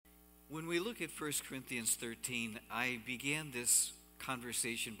When we look at 1 Corinthians 13, I began this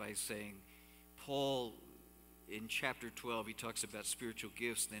conversation by saying, Paul, in chapter 12, he talks about spiritual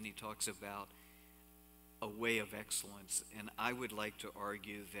gifts, then he talks about a way of excellence. And I would like to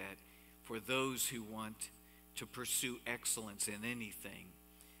argue that for those who want to pursue excellence in anything,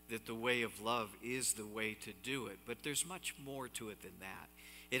 that the way of love is the way to do it. But there's much more to it than that.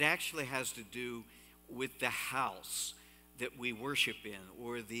 It actually has to do with the house that we worship in,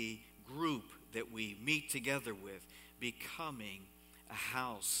 or the group that we meet together with, becoming a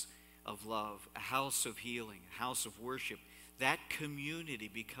house of love, a house of healing, a house of worship. That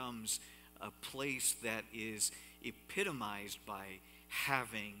community becomes a place that is epitomized by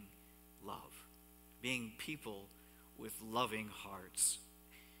having love, being people with loving hearts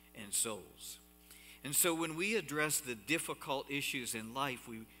and souls. And so when we address the difficult issues in life,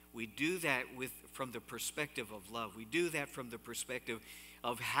 we do that from the perspective of love. We do that from the perspective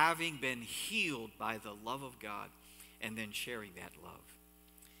of having been healed by the love of God and then sharing that love.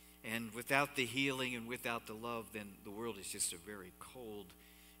 And without the healing and without the love, then the world is just a very cold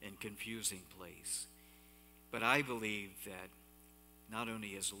and confusing place. But I believe that not only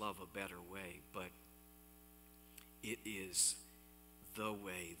is love a better way, but it is the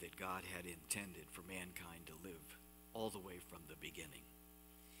way that God had intended for mankind to live all the way from the beginning.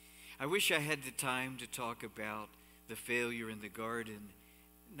 I wish I had the time to talk about the failure in the garden,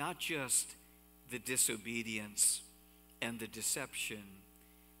 not just the disobedience and the deception,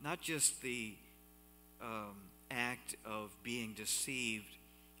 not just the act of being deceived,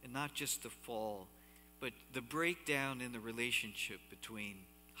 and not just the fall, but the breakdown in the relationship between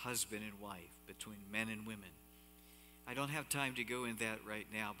husband and wife, between men and women. I don't have time to go in that right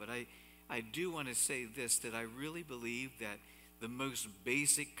now, but I do want to say this, that I really believe that the most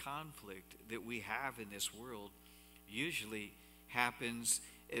basic conflict that we have in this world usually happens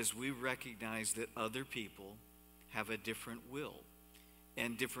as we recognize that other people have a different will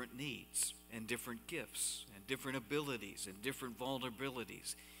and different needs and different gifts and different abilities and different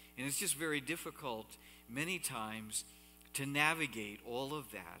vulnerabilities. And it's just very difficult many times to navigate all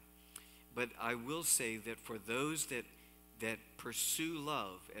of that. But I will say that for those that pursue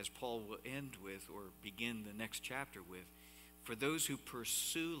love, as Paul will end with or begin the next chapter with, for those who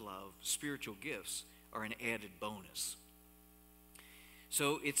pursue love, spiritual gifts are an added bonus.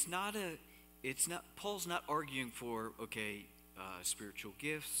 So Paul's not arguing for, spiritual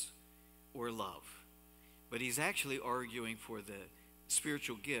gifts or love, but he's actually arguing for the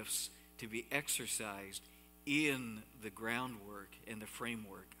spiritual gifts to be exercised in the groundwork and the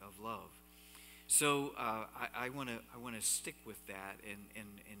framework of love. So I want to stick with that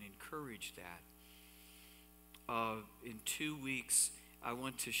and encourage that. In 2 weeks, I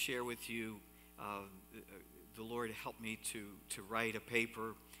want to share with you, the Lord helped me to write a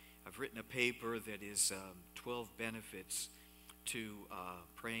paper. I've written a paper that is 12 benefits to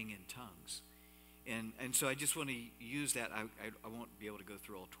praying in tongues. And so I just want to use that. I won't be able to go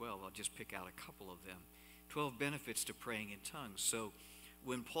through all 12. I'll just pick out a couple of them. 12 benefits to praying in tongues. So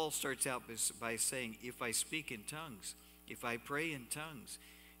when Paul starts out by saying, if I speak in tongues, if I pray in tongues,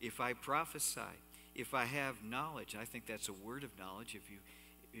 if I prophesy, if I have knowledge, I think that's a word of knowledge.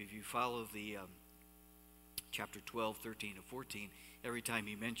 If you follow the chapter 12, 13, and 14, every time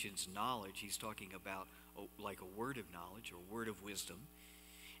he mentions knowledge, he's talking about like a word of knowledge or word of wisdom.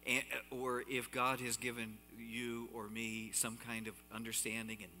 Or if God has given you or me some kind of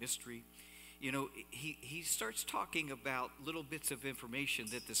understanding and mystery, he starts talking about little bits of information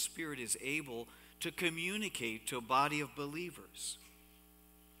that the Spirit is able to communicate to a body of believers.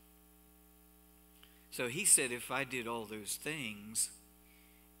 So he said, if I did all those things,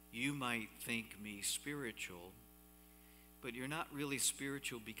 you might think me spiritual, but you're not really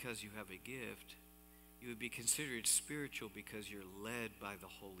spiritual because you have a gift. You would be considered spiritual because you're led by the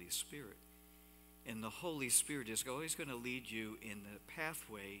Holy Spirit. And the Holy Spirit is always going to lead you in the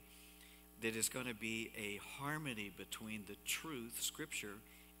pathway that is going to be a harmony between the truth, Scripture,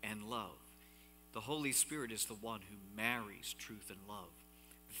 and love. The Holy Spirit is the one who marries truth and love.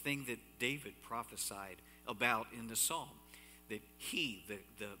 The thing that David prophesied about in the Psalm, that he,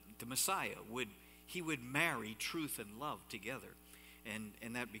 the Messiah, would marry truth and love together.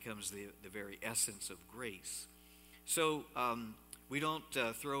 And that becomes the very essence of grace. So we don't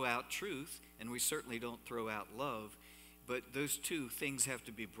throw out truth, and we certainly don't throw out love, but those two things have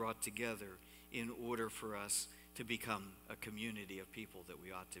to be brought together in order for us to become a community of people that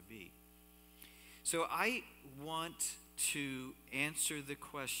we ought to be. So I want to answer the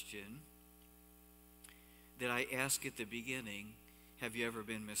question that I asked at the beginning, have you ever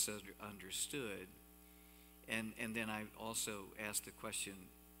been misunderstood? And then I also asked the question,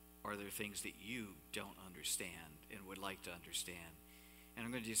 are there things that you don't understand and would like to understand? And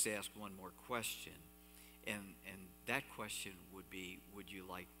I'm going to just ask one more question. And that question would be, would you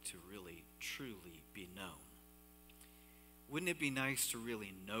like to really, truly be known? Wouldn't it be nice to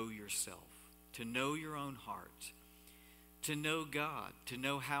really know yourself, to know your own heart, to know God, to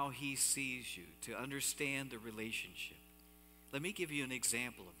know how he sees you, to understand the relationship? Let me give you an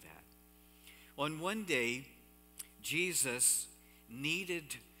example of that. On one day, Jesus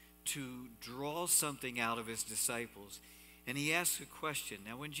needed to draw something out of his disciples, and he asked a question.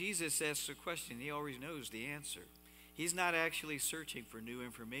 Now, when Jesus asks a question, he always knows the answer. He's not actually searching for new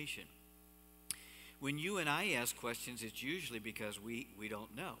information. When you and I ask questions, it's usually because we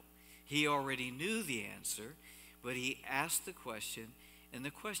don't know. He already knew the answer, but he asked the question, and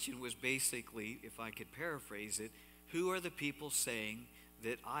the question was basically, if I could paraphrase it, who are the people saying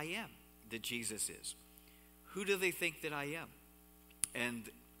that I am, that Jesus is? Who do they think that I am? And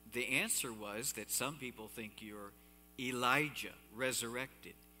the answer was that some people think you're Elijah,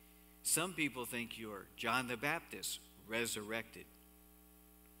 resurrected. Some people think you're John the Baptist, resurrected.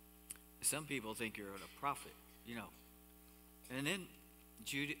 Some people think you're a prophet, you know. And then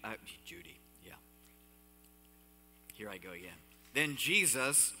Judy, yeah. Here I go again. Then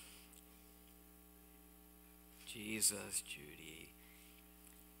Jesus, Judy.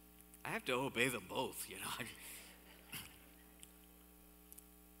 I have to obey them both, you know.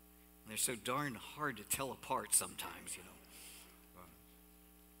 They're so darn hard to tell apart sometimes, you know.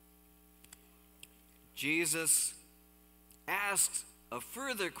 Jesus asks a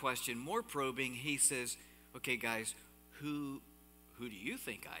further question, more probing. He says, okay, guys, who do you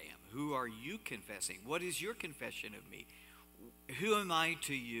think I am? Who are you confessing? What is your confession of me? Who am I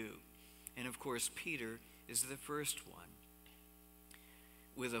to you? And of course, Peter is the first one.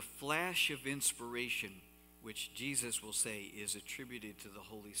 With a flash of inspiration, which Jesus will say is attributed to the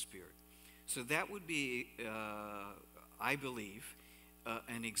Holy Spirit. So that would be, I believe,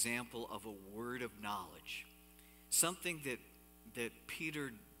 an example of a word of knowledge. Something that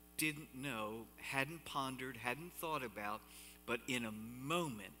Peter didn't know, hadn't pondered, hadn't thought about, but in a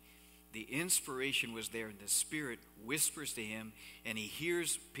moment, the inspiration was there, and the Spirit whispers to him, and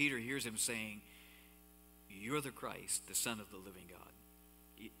Peter hears him saying, "You're the Christ, the Son of the living God."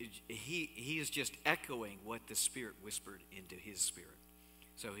 He is just echoing what the Spirit whispered into his spirit.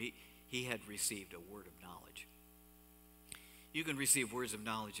 So he had received a word of knowledge. You can receive words of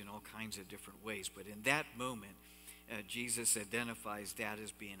knowledge in all kinds of different ways, but in that moment, Jesus identifies that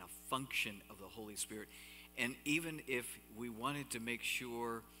as being a function of the Holy Spirit. And even if he wanted to make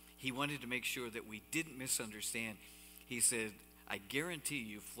sure that we didn't misunderstand, he said, I guarantee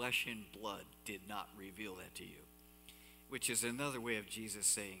you flesh and blood did not reveal that to you. Which is another way of Jesus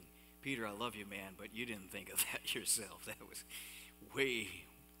saying, Peter, I love you, man, but you didn't think of that yourself. That was way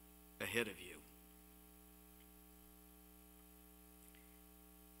ahead of you.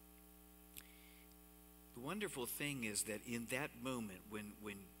 The wonderful thing is that in that moment, when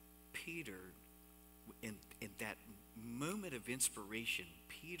Peter, in that moment of inspiration,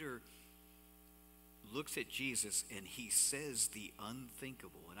 Peter looks at Jesus and he says the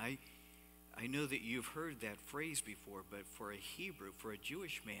unthinkable. And I know that you've heard that phrase before, but for a Hebrew, for a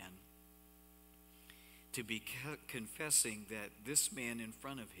Jewish man, to be confessing that this man in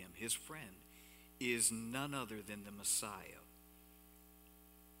front of him, his friend, is none other than the Messiah.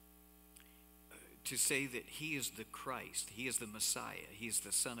 To say that he is the Christ, he is the Messiah, he is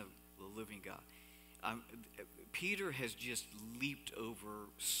the Son of the living God. Peter has just leaped over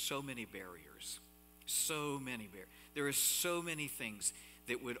so many barriers. So many barriers. There are so many things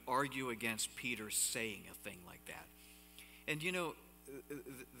that would argue against Peter saying a thing like that. And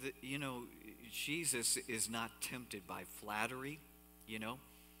Jesus is not tempted by flattery,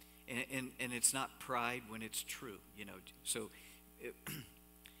 and it's not pride when it's true, So,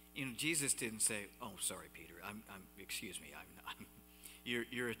 Jesus didn't say, "Oh, sorry, Peter. Excuse me.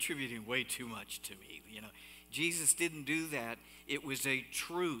 You're attributing way too much to me." Jesus didn't do that. It was a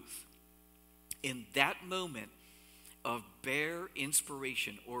truth in that moment of bare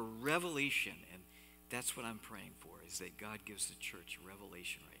inspiration or revelation, and that's what I'm praying for, is that God gives the church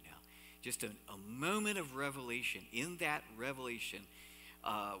revelation right now. Just a moment of revelation. In that revelation,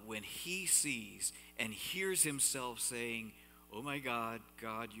 when he sees and hears himself saying, "Oh my God,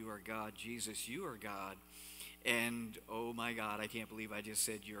 God, you are God. Jesus, you are God. And oh my God, I can't believe I just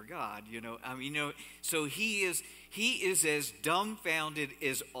said you're God." So he is as dumbfounded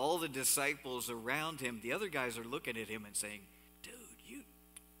as all the disciples around him. The other guys are looking at him and saying, "Dude, you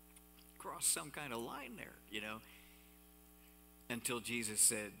crossed some kind of line there," Until Jesus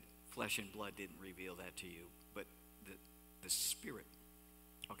said, "Flesh and blood didn't reveal that to you, but the Spirit."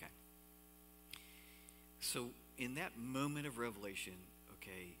 Okay. So in that moment of revelation,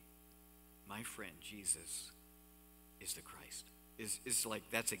 okay, my friend Jesus is the Christ. It's like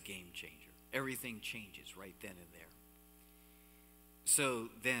that's a game changer. Everything changes right then and there. So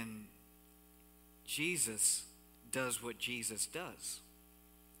then Jesus does what Jesus does.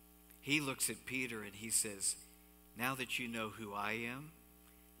 He looks at Peter and he says, now that you know who I am,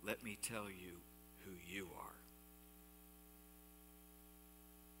 let me tell you who you are.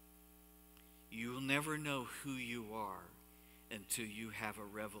 You'll never know who you are until you have a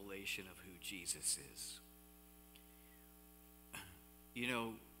revelation of who Jesus is. You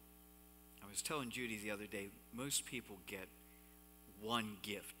know, I was telling Judy the other day, most people get one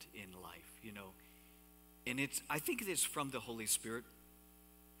gift in life, you know. And I think it is from the Holy Spirit.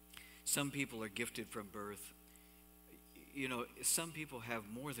 Some people are gifted from birth. You know, some people have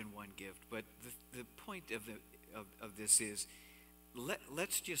more than one gift. But the point of this is,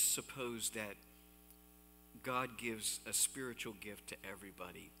 let's just suppose that God gives a spiritual gift to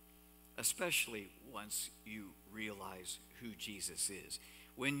everybody, especially once you realize who Jesus is.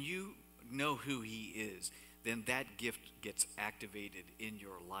 When you know who he is, then that gift gets activated in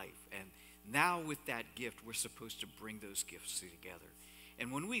your life. And now with that gift, we're supposed to bring those gifts together.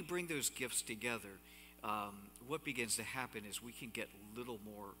 And when we bring those gifts together, what begins to happen is we can get little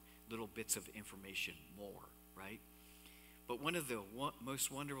bits of information more, right? But one of the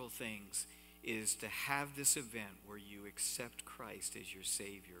most wonderful things is to have this event where you accept Christ as your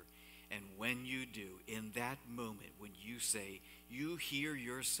Savior. And when you do, in that moment, when you say, you hear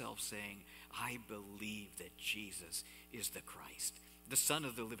yourself saying, I believe that Jesus is the Christ, the Son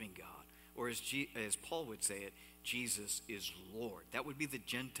of the living God. Or as Paul would say it, Jesus is Lord. That would be the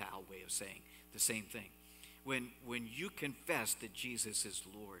Gentile way of saying the same thing. When you confess that Jesus is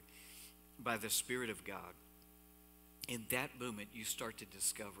Lord by the Spirit of God, in that moment you start to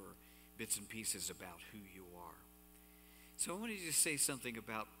discover bits and pieces about who you are. So I wanted to say something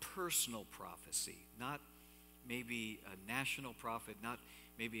about personal prophecy, not maybe a national prophet, not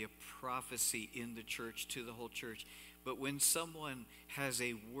maybe a prophecy in the church to the whole church, but when someone has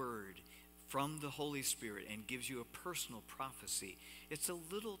a word from the Holy Spirit and gives you a personal prophecy, it's a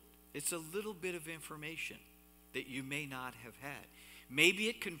little bit of information that you may not have had. Maybe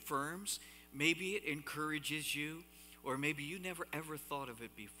it confirms, maybe it encourages you, or maybe you never ever thought of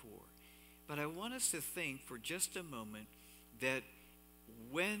it before. But I want us to think for just a moment that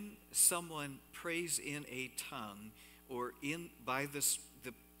when someone prays in a tongue or by the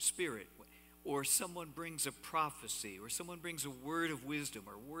Spirit, or someone brings a prophecy, or someone brings a word of wisdom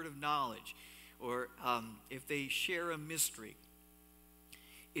or word of knowledge, or if they share a mystery,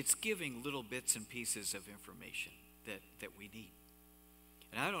 it's giving little bits and pieces of information that we need.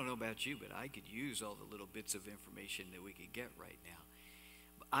 And I don't know about you, but I could use all the little bits of information that we could get right now.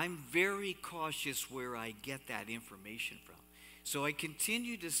 I'm very cautious where I get that information from. So I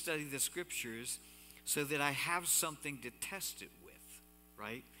continue to study the scriptures so that I have something to test it with,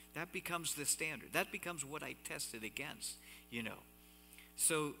 right? That becomes the standard. That becomes what I test it against, you know.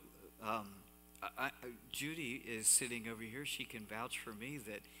 So Judy is sitting over here. She can vouch for me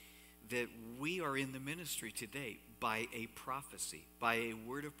that we are in the ministry today by a prophecy, by a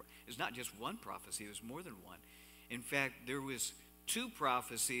word of. It's not just one prophecy. There's more than one. In fact, there was 2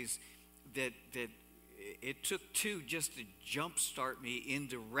 prophecies that it took 2 just to jumpstart me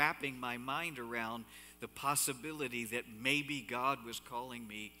into wrapping my mind around the possibility that maybe God was calling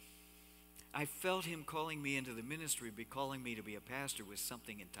me. I felt him calling me into the ministry, but calling me to be a pastor was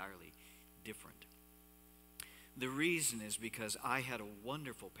something entirely different. The reason is because I had a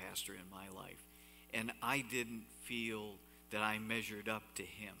wonderful pastor in my life, and I didn't feel that I measured up to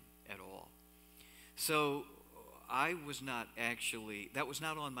him at all. So I was not that was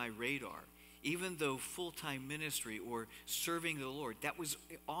not on my radar. Even though full-time ministry or serving the Lord, that was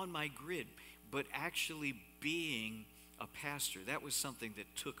on my grid. But actually being a pastor, that was something that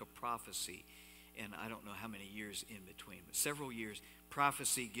took a prophecy. And I don't know how many years in between, but several years,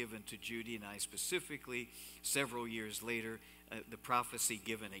 prophecy given to Judy and I specifically. Several years later, the prophecy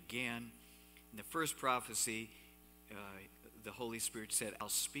given again. In the first prophecy, the Holy Spirit said, I'll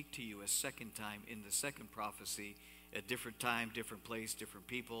speak to you a second time. In the second prophecy, a different time, different place, different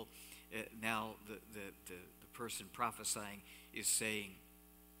people. Now the person prophesying is saying,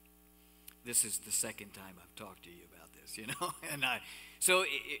 this is the second time I've talked to you about this, you know. And so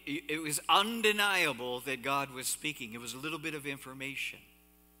it was undeniable that God was speaking. It was a little bit of information,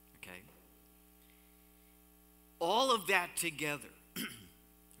 okay. All of that together,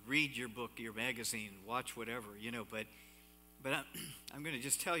 read your book, your magazine, watch whatever, you know. But I'm going to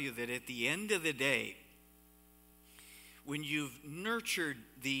just tell you that at the end of the day, when you've nurtured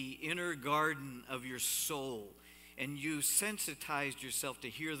the inner garden of your soul and you sensitized yourself to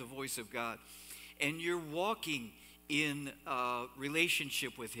hear the voice of God, and you're walking in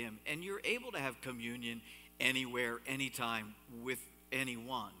relationship with him, and you're able to have communion anywhere, anytime, with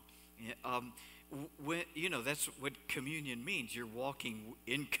anyone. That's what communion means. You're walking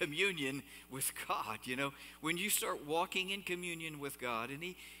in communion with God. When you start walking in communion with God, and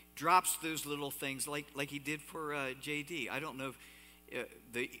he drops those little things like he did for JD. I don't know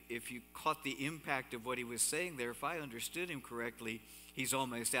if you caught the impact of what he was saying there. If I understood him correctly, he's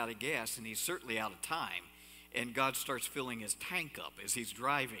almost out of gas, and he's certainly out of time. And God starts filling his tank up as he's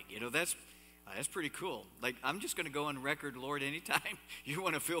driving. That's pretty cool. Like, I'm just going to go on record, Lord, anytime you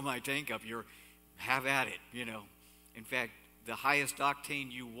want to fill my tank up, have at it, In fact, the highest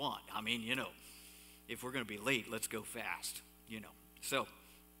octane you want. I mean, if we're going to be late, let's go fast, So,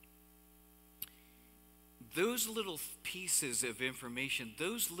 those little pieces of information,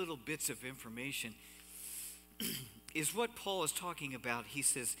 those little bits of information is what Paul is talking about. He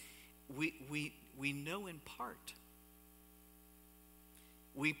says, we know in part.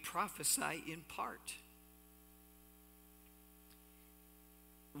 We prophesy in part.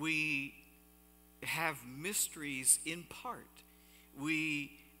 We have mysteries in part.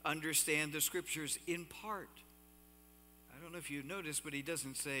 We understand the scriptures in part. I don't know if you noticed, but he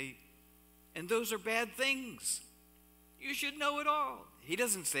doesn't say, and those are bad things. You should know it all. He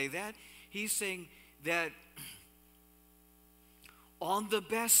doesn't say that. He's saying that on the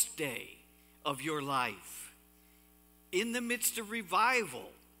best day of your life, in the midst of revival,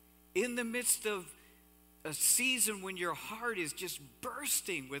 in the midst of a season when your heart is just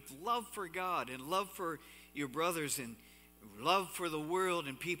bursting with love for God and love for your brothers and love for the world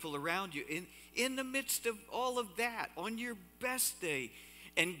and people around you, in the midst of all of that, on your best day,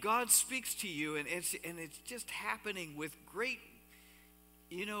 and God speaks to you, and it's just happening with great,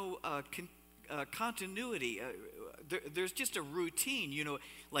 continuity. There's just a routine,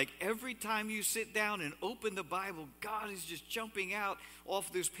 like every time you sit down and open the Bible, God is just jumping out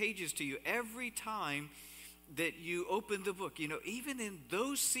off those pages to you. Every time that you open the book, even in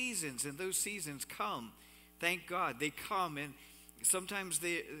those seasons, and those seasons come, thank God, they come, and sometimes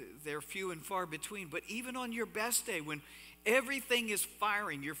they're few and far between, but even on your best day, when everything is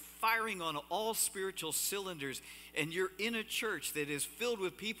firing, you're firing on all spiritual cylinders, and you're in a church that is filled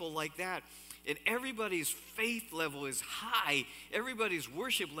with people like that, and everybody's faith level is high, everybody's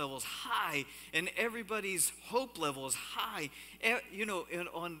worship level is high, and everybody's hope level is high. And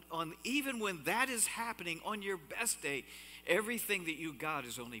on even when that is happening on your best day, everything that you got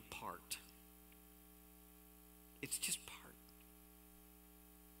is only part. It's just part.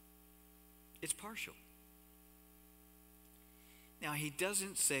 It's partial. Now, he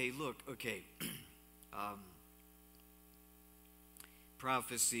doesn't say, look, okay,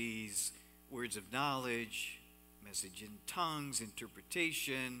 prophecies, words of knowledge, message in tongues,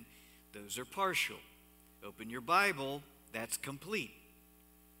 interpretation, those are partial. Open your Bible, that's complete.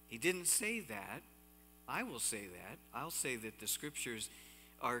 He didn't say that. I will say that. I'll say that the scriptures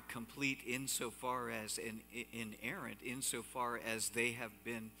are complete insofar as, and inerrant insofar as they have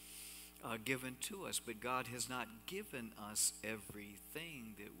been given to us, but God has not given us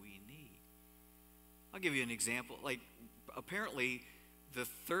everything that we need. I'll give you an example. Like, apparently, the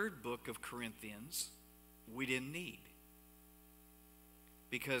third book of Corinthians, we didn't need,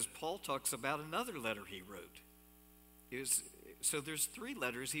 because Paul talks about another letter he wrote. So there's 3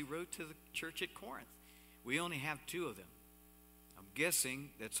 letters he wrote to the church at Corinth. We only have 2 of them. I'm guessing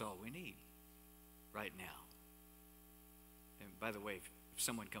that's all we need right now. And by the way, if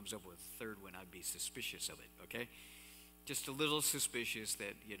someone comes up with a third one, I'd be suspicious of it, okay? Just a little suspicious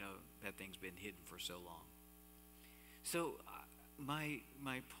that, that thing's been hidden for so long. So my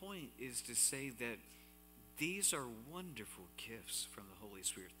point is to say that these are wonderful gifts from the Holy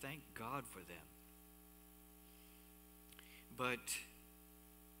Spirit. Thank God for them. But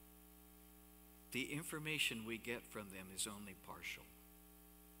the information we get from them is only partial.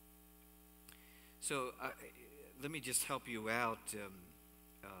 So let me just help you out.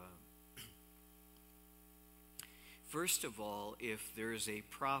 First of all, if there's a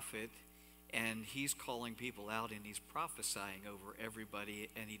prophet and he's calling people out and he's prophesying over everybody,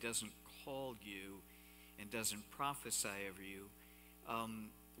 and he doesn't call you and doesn't prophesy over you,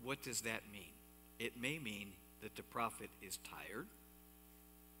 what does that mean? It may mean that the prophet is tired.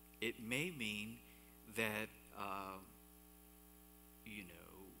 It may mean that,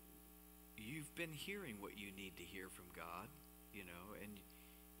 you've been hearing what you need to hear from God, and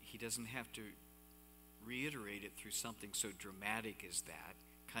he doesn't have to reiterate it through something so dramatic as that,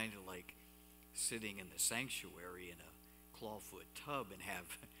 kind of like sitting in the sanctuary in a clawfoot tub and have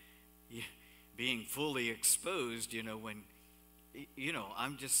being fully exposed, when,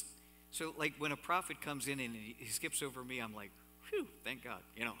 I'm just, so like when a prophet comes in and he skips over me, I'm like, whew, thank God,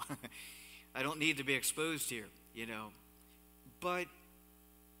 I don't need to be exposed here, But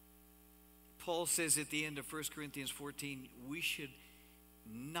Paul says at the end of 1 Corinthians 14, we should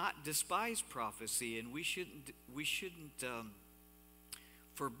not despise prophecy, and we shouldn't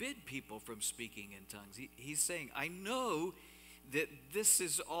forbid people from speaking in tongues. He's saying, I know that this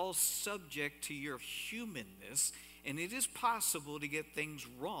is all subject to your humanness, and it is possible to get things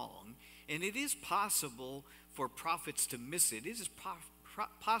wrong, and it is possible for prophets to miss it. It is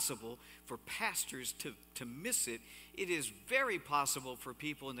possible for pastors to miss it. It is very possible for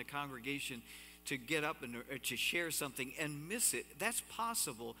people in the congregation to get up and to share something and miss it. That's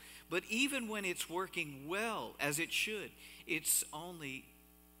possible. But even when it's working well, as it should, it's only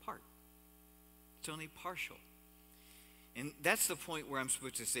part. It's only partial. And that's the point where I'm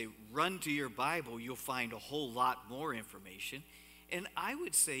supposed to say, run to your Bible, you'll find a whole lot more information. And I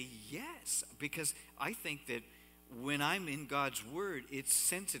would say yes, because I think that when I'm in God's Word, it's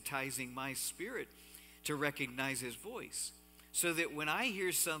sensitizing my spirit to recognize His voice. So that when I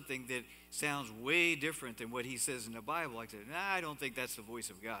hear something that sounds way different than what He says in the Bible, I say, I don't think that's the voice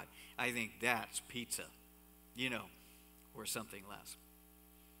of God. I think that's pizza, or something less.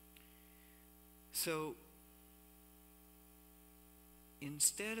 So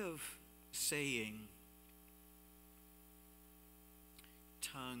instead of saying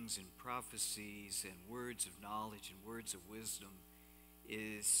tongues and prophecies and words of knowledge and words of wisdom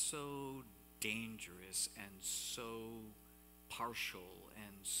is so dangerous and so partial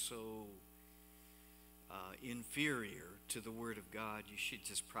and so inferior to the Word of God, you should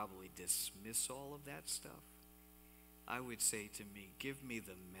just probably dismiss all of that stuff. I would say to me, give me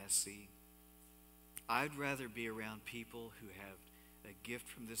the messy. I'd rather be around people who have a gift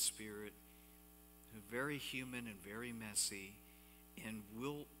from the Spirit, who are very human and very messy, and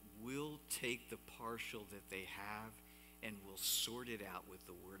will take the partial that they have and will sort it out with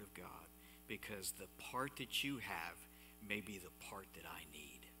the Word of God, because the part that you have may be the part that I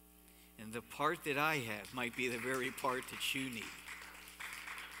need. And the part that I have might be the very part that you need.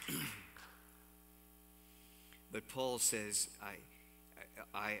 But Paul says,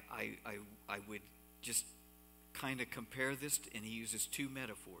 I would just kind of compare this, and he uses two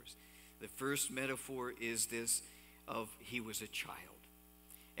metaphors. The first metaphor is this of he was a child.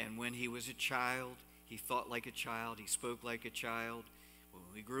 And when he was a child, he thought like a child, he spoke like a child. When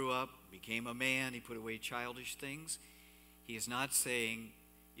he grew up, became a man, he put away childish things. He is not saying,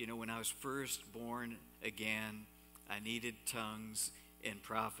 when I was first born again, I needed tongues and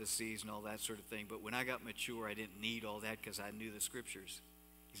prophecies and all that sort of thing. But when I got mature, I didn't need all that because I knew the Scriptures.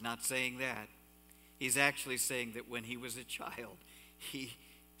 He's not saying that. He's actually saying that when he was a child, he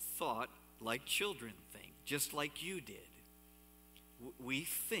thought like children think, just like you did. We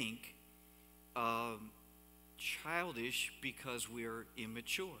think childish because we're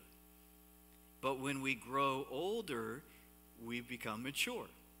immature. But when we grow older, we become mature.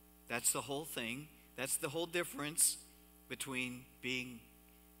 That's the whole thing. That's the whole difference between being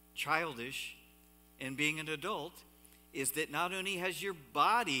childish and being an adult, is that not only has your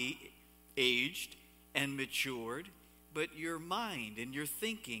body aged and matured, but your mind and your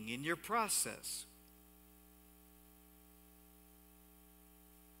thinking and your process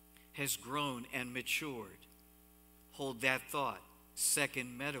has grown and matured. Hold that thought.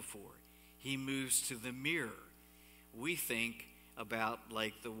 Second metaphor. He moves to the mirror. We think about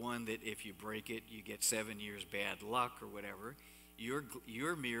like the one that if you break it, you get 7 years bad luck or whatever.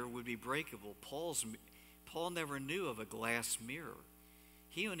 Your mirror would be breakable. Paul never knew of a glass mirror.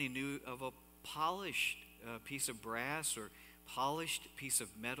 He only knew of a polished piece of brass or polished piece of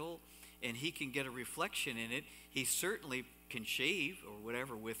metal, and he can get a reflection in it. He certainly can shave or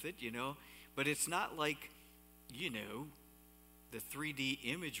whatever with it, but it's not like, the 3D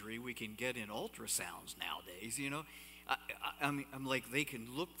imagery we can get in ultrasounds nowadays, I'm like, they can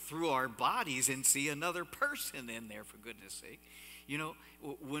look through our bodies and see another person in there, for goodness sake.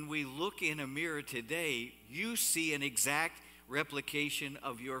 When we look in a mirror today, you see an exact replication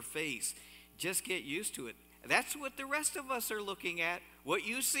of your face. Just get used to it. That's what the rest of us are looking at. What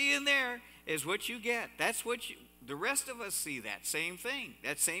you see in there is what you get. That's what the rest of us see, that same thing,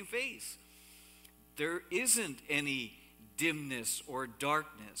 that same face. There isn't any dimness or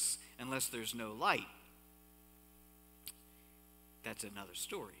darkness unless there's no light. That's another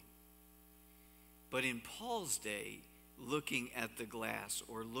story. But in Paul's day, looking at the glass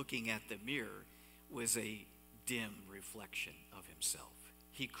or looking at the mirror was a dim reflection of himself.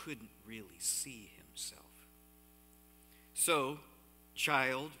 He couldn't really see himself. So,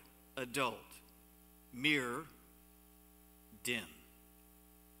 child, adult, mirror, dim.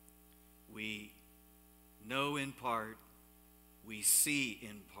 We know in part, we see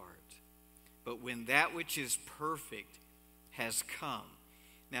in part. But when that which is perfect has come,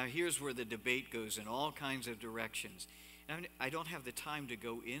 now here's where the debate goes in all kinds of directions. And I don't have the time to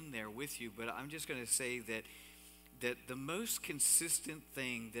go in there with you, but I'm just going to say that the most consistent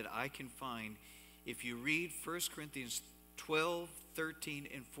thing that I can find, if you read 1 Corinthians 12, 13,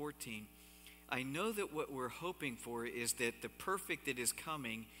 and 14, I know that what we're hoping for is that the perfect that is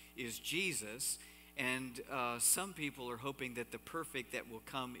coming is Jesus, and some people are hoping that the perfect that will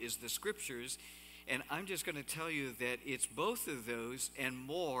come is the Scriptures. And I'm just going to tell you that it's both of those and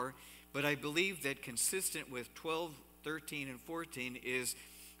more, but I believe that consistent with 12, 13, and 14 is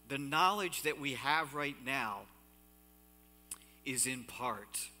the knowledge that we have right now is in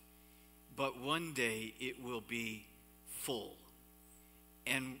part, but one day it will be full.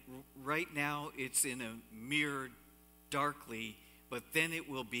 And right now it's in a mirror darkly, but then it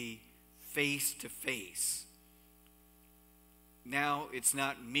will be face to face. Now it's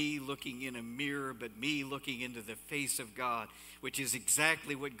not me looking in a mirror, but me looking into the face of God, which is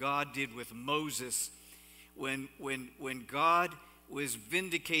exactly what God did with Moses. When God was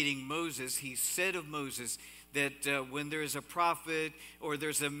vindicating Moses, he said of Moses that when there is a prophet or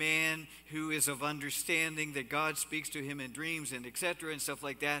there's a man who is of understanding, that God speaks to him in dreams and etc. and stuff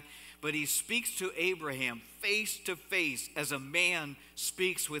like that. But he speaks to Abraham face to face as a man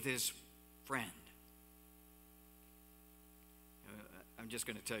speaks with his friend. I'm just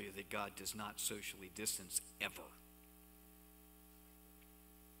going to tell you that God does not socially distance ever.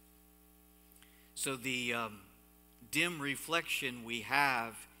 So the dim reflection we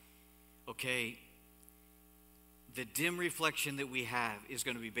have, okay, the dim reflection that we have is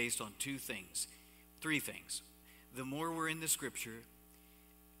going to be based on three things. The more we're in the Scripture,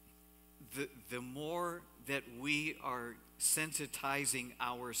 the more that we are sensitizing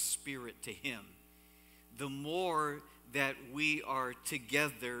our spirit to Him, the more that we are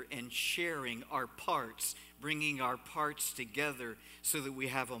together and sharing our parts, bringing our parts together so that we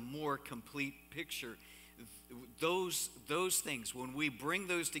have a more complete picture. Those things, when we bring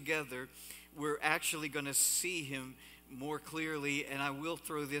those together, we're actually going to see Him more clearly. And I will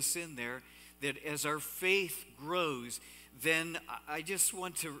throw this in there, that as our faith grows, then I just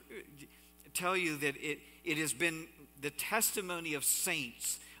want to tell you that it has been the testimony of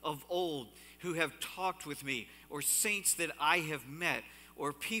saints of old who have talked with me, or saints that I have met,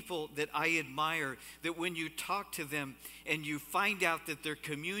 or people that I admire, that when you talk to them and you find out that their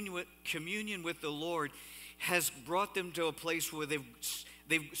communion with the Lord has brought them to a place where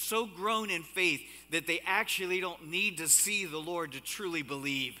they've so grown in faith that they actually don't need to see the Lord to truly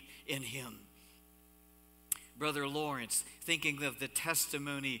believe in Him. Brother Lawrence, thinking of the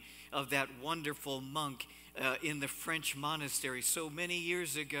testimony of that wonderful monk in the French monastery so many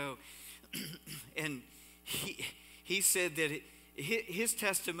years ago, and he said that his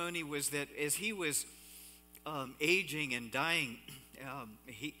testimony was that as he was aging and dying,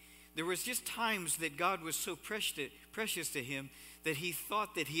 there was just times that God was so precious to him that he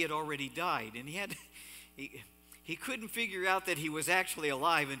thought that he had already died, and he couldn't figure out that he was actually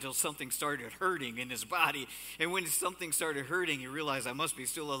alive until something started hurting in his body. And when something started hurting, he realized, I must be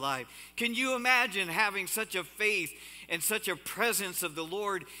still alive. Can you imagine having such a faith and such a presence of the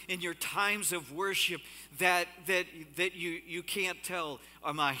Lord in your times of worship that you can't tell,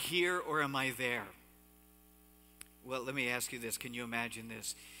 am I here or am I there? Well, let me ask you this. Can you imagine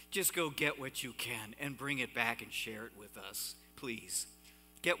this? Just go get what you can and bring it back and share it with us, please.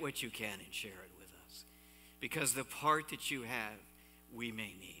 Get what you can and share it with us. Because the part that you have, we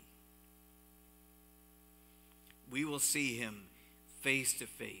may need. We will see Him face to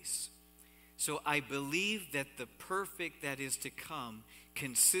face. So I believe that the perfect that is to come,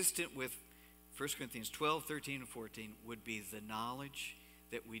 consistent with 1 Corinthians 12, 13, and 14, would be the knowledge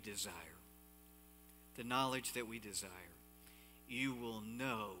that we desire. The knowledge that we desire. You will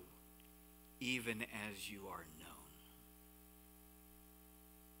know even as you are known.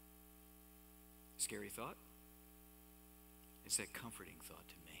 Scary thought? It's a comforting thought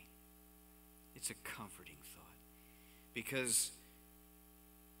to me. It's a comforting thought. Because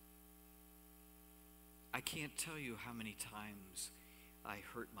I can't tell you how many times I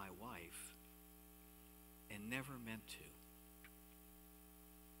hurt my wife and never meant to.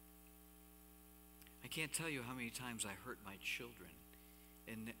 I can't tell you how many times I hurt my children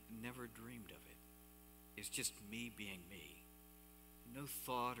and never dreamed of it. It's just me being me. No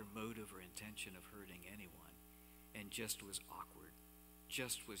thought or motive or intention of hurting anyone, and just was awkward,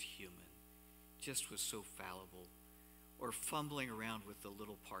 just was human, just was so fallible, or fumbling around with the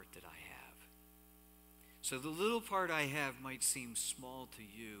little part that I have. So the little part I have might seem small to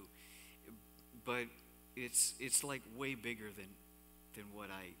you, but it's like way bigger than what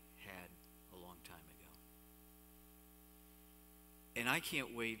I had a long time ago. And I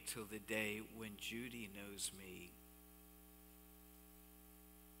can't wait till the day when Judy knows me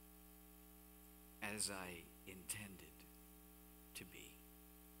as I intended to be.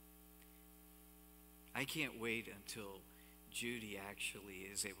 I can't wait until Judy actually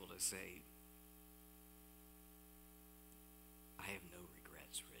is able to say, I have no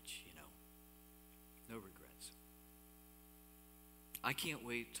regrets, Rich, no regrets. I can't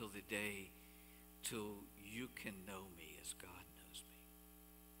wait till the day till you can know me as God knows me.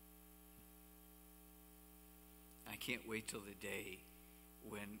 I can't wait till the day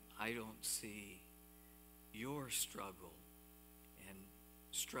when I don't see your struggle and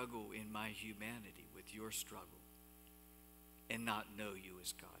struggle in my humanity with your struggle and not know you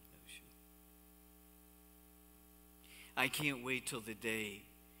as God knows you. I can't wait till the day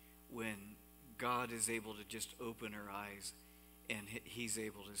when God is able to just open our eyes and he's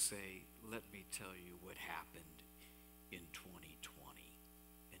able to say, let me tell you what happened in 2020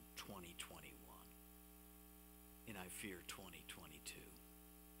 and 2021. And I fear 2022.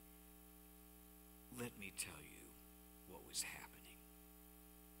 Let me tell you what was happening.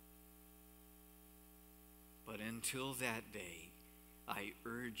 But until that day, I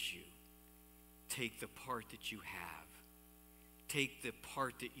urge you, take the part that you have. Take the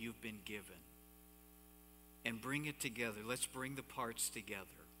part that you've been given and bring it together. Let's bring the parts together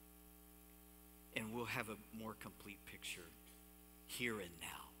and we'll have a more complete picture here and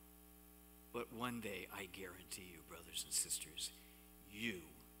now. But one day, I guarantee you, brothers and sisters, you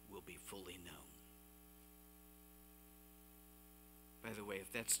will be fully known. By the way,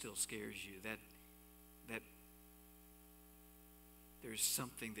 if that still scares you, that there's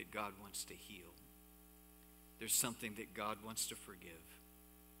something that God wants to heal. There's something that God wants to forgive.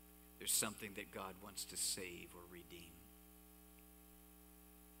 There's something that God wants to save or redeem.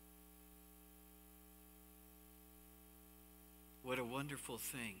 What a wonderful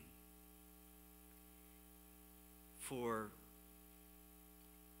thing for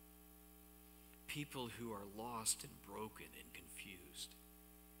people who are lost and broken and confused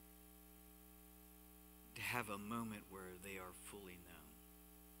to have a moment where they are fully known.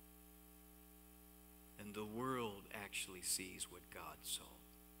 And the world actually sees what God saw.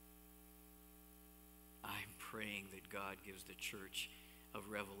 I'm praying that God gives the church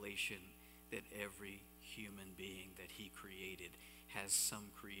of Revelation that every human being that he created has some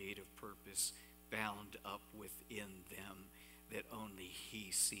creative purpose bound up within them that only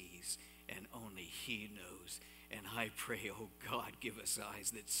he sees and only he knows. And I pray, oh God, give us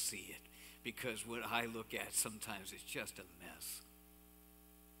eyes that see it. Because what I look at sometimes is just a mess.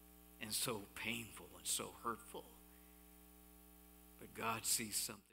 And so painful and so hurtful. But God sees something.